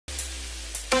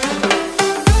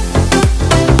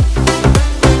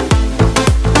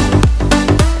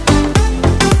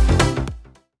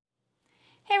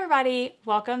everybody,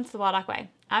 welcome to the 𝐂𝐲 Way.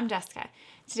 I'm Jessica.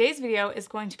 Today's video is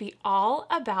going to be all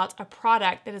about a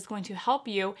product that is going to help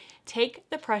you take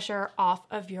the pressure off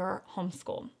of your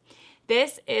homeschool.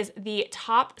 This is the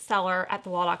top seller at the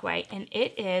𝐂𝐲 Way, and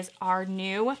it is our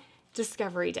new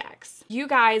Discovery Decks. You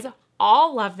guys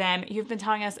all love them. You've been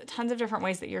telling us tons of different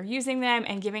ways that you're using them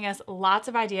and giving us lots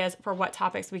of ideas for what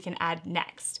topics we can add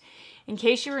next. In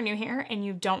case you are new here and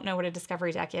you don't know what a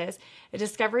Discovery Deck is, a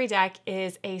Discovery Deck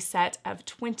is a set of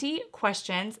 20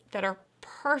 questions that are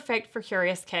perfect for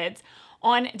curious kids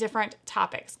on different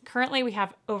topics. Currently, we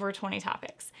have over 20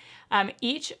 topics.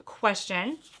 Each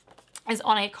question is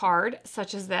on a card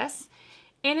such as this,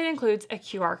 and it includes a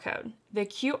QR code. The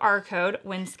QR code,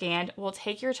 when scanned, will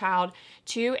take your child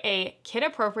to a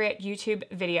kid-appropriate YouTube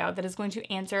video that is going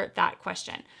to answer that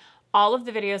question. All of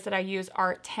the videos that I use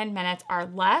are 10 minutes or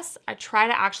less. I try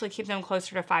to actually keep them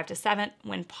closer to 5 to 7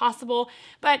 when possible,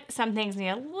 but some things need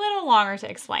a little longer to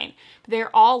explain. But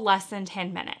they're all less than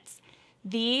 10 minutes.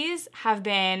 These have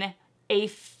been a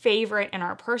favorite in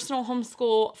our personal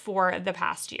homeschool for the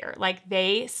past year. Like,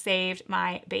 they saved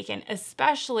my bacon,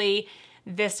 especially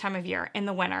this time of year in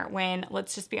the winter when,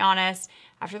 let's just be honest,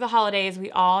 after the holidays,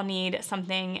 we all need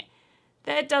something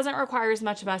that doesn't require as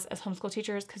much of us as homeschool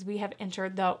teachers because we have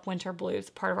entered the winter blues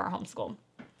part of our homeschool.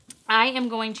 I am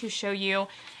going to show you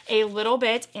a little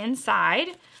bit inside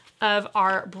of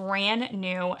our brand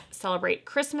new Celebrate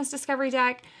Christmas Discovery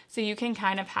Deck so you can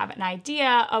kind of have an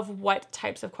idea of what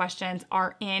types of questions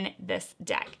are in this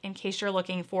deck in case you're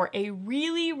looking for a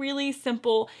really, really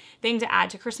simple thing to add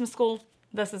to Christmas school.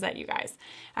 This is it, you guys.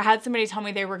 I had somebody tell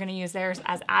me they were going to use theirs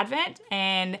as Advent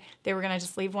and they were going to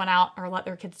just leave one out or let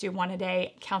their kids do one a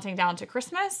day counting down to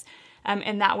Christmas.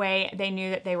 And that way they knew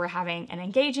that they were having an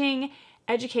engaging,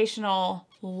 educational,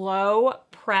 low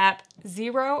prep,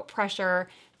 zero pressure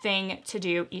thing to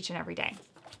do each and every day.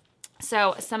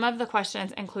 So some of the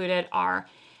questions included are,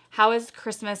 how is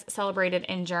Christmas celebrated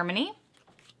in Germany?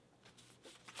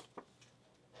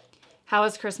 How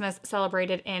is Christmas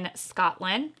celebrated in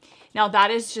Scotland? Now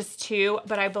that is just 2,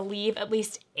 but I believe at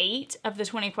least 8 of the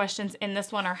 20 questions in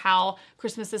this one are how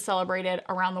Christmas is celebrated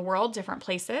around the world, different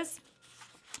places.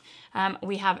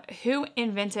 We have, who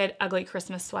invented ugly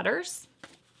Christmas sweaters?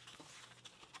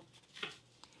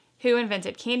 Who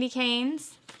invented candy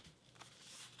canes?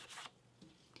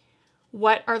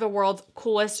 What are the world's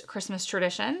coolest Christmas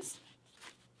traditions?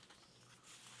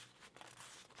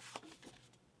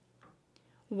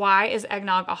 Why is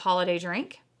eggnog a holiday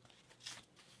drink?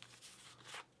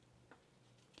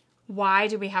 Why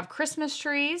do we have Christmas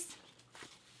trees?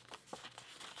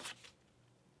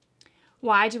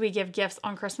 Why do we give gifts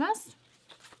on Christmas?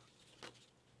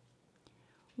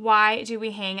 Why do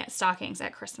we hang stockings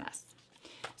at Christmas?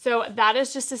 So that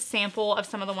is just a sample of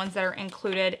some of the ones that are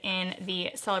included in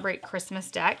the Celebrate Christmas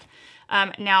deck.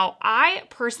 Now, I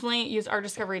personally use our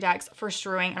Discovery Decks for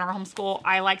strewing in our homeschool.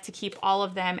 I like to keep all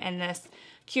of them in this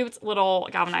cute little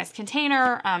galvanized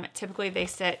container. Typically, they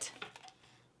sit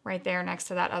right there next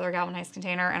to that other galvanized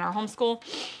container in our homeschool.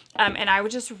 And I would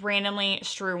just randomly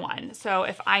strew one. So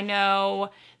if I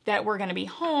know that we're going to be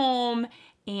home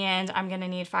and I'm going to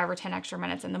need 5 or 10 extra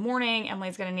minutes in the morning,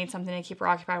 Emily's going to need something to keep her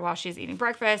occupied while she's eating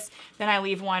breakfast, then I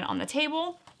leave one on the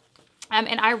table.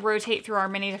 And I rotate through our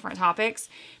many different topics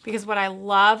because what I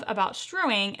love about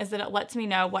strewing is that it lets me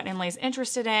know what Emily's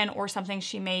interested in or something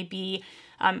she may be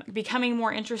becoming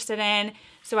more interested in.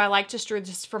 So I like to strew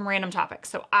just from random topics.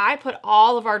 So I put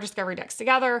all of our Discovery Decks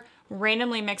together,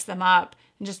 randomly mix them up,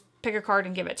 and just pick a card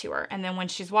and give it to her. And then when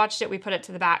she's watched it, we put it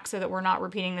to the back so that we're not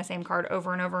repeating the same card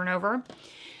over and over and over.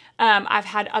 I've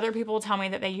had other people tell me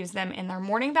that they use them in their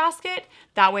morning basket.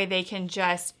 That way they can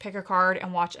just pick a card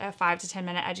and watch a 5 to 10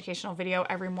 minute educational video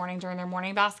every morning during their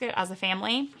morning basket as a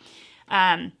family.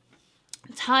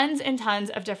 Tons and tons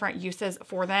of different uses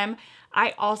for them.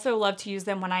 I also love to use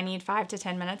them when I need 5 to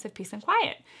 10 minutes of peace and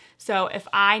quiet. So if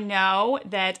I know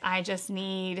that I just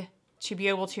need to be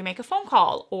able to make a phone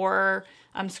call or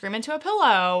scream into a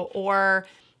pillow or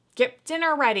get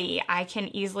dinner ready, I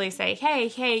can easily say,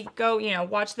 hey, go,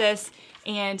 watch this.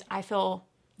 And I feel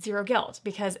zero guilt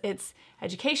because it's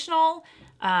educational.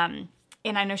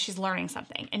 And I know she's learning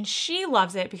something and she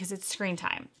loves it because it's screen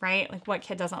time, right? Like, what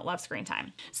kid doesn't love screen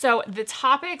time? So the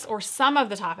topics, or some of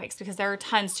the topics, because there are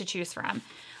tons to choose from,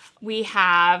 we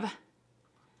have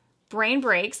brain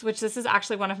breaks, which this is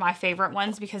actually one of my favorite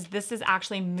ones because this is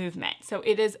actually movement. So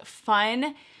it is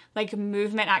fun, like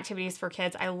movement activities for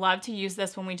kids. I love to use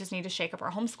this when we just need to shake up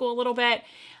our homeschool a little bit.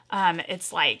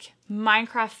 It's like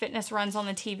Minecraft fitness runs on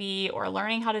the TV, or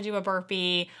learning how to do a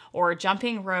burpee, or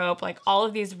jumping rope, like all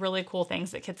of these really cool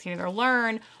things that kids can either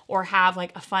learn or have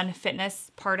like a fun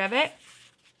fitness part of it.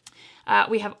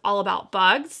 We have All About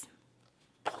Bugs,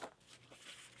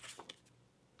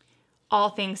 All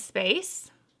Things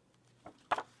Space,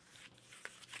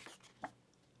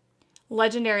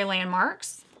 Legendary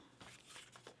Landmarks,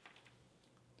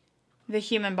 The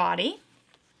Human Body,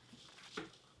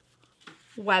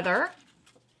 Weather,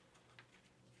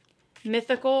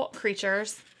 Mythical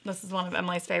Creatures. This is one of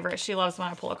Emily's favorites. She loves when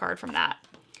I pull a card from that.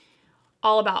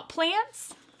 All About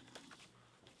Plants,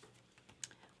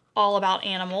 All About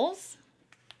Animals,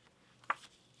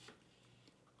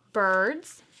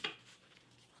 Birds,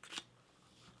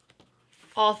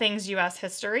 All Things U.S.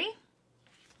 History,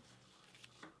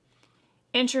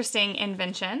 Interesting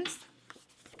Inventions,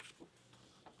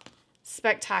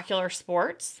 Spectacular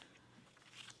Sports,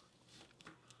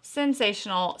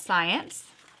 Sensational Science,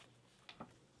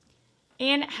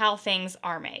 and How Things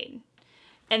Are Made.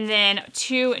 And then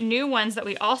 2 new ones that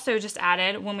we also just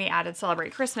added when we added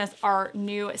Celebrate Christmas are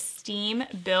new STEAM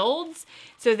builds.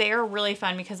 So they are really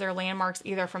fun because they're landmarks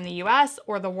either from the US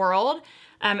or the world.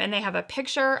 And they have a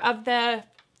picture of the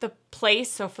place.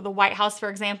 So for the White House, for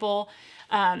example,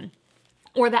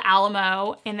 or the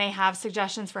Alamo, and they have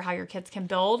suggestions for how your kids can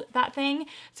build that thing.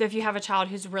 So if you have a child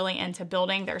who's really into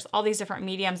building, there's all these different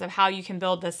mediums of how you can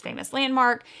build this famous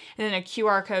landmark, and then a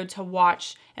QR code to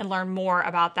watch and learn more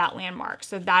about that landmark.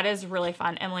 So that is really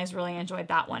fun. Emily's really enjoyed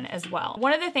that one as well.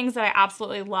 One of the things that I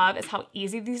absolutely love is how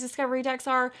easy these discovery decks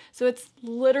are. So it's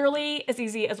literally as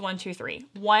easy as 1, 2, 3.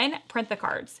 1, print the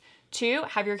cards. 2,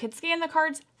 have your kids scan the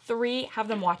cards. 3, have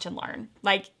them watch and learn.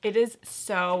 Like, it is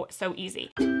so, so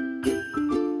easy.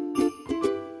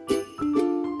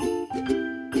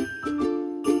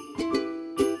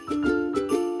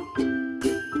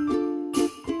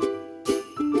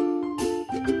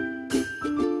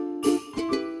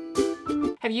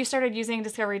 Have you started using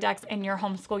discovery decks in your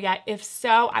homeschool yet? If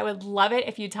so, I would love it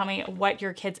if you tell me what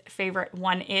your kid's favorite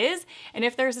one is, and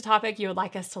if there's a topic you would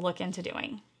like us to look into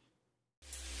doing.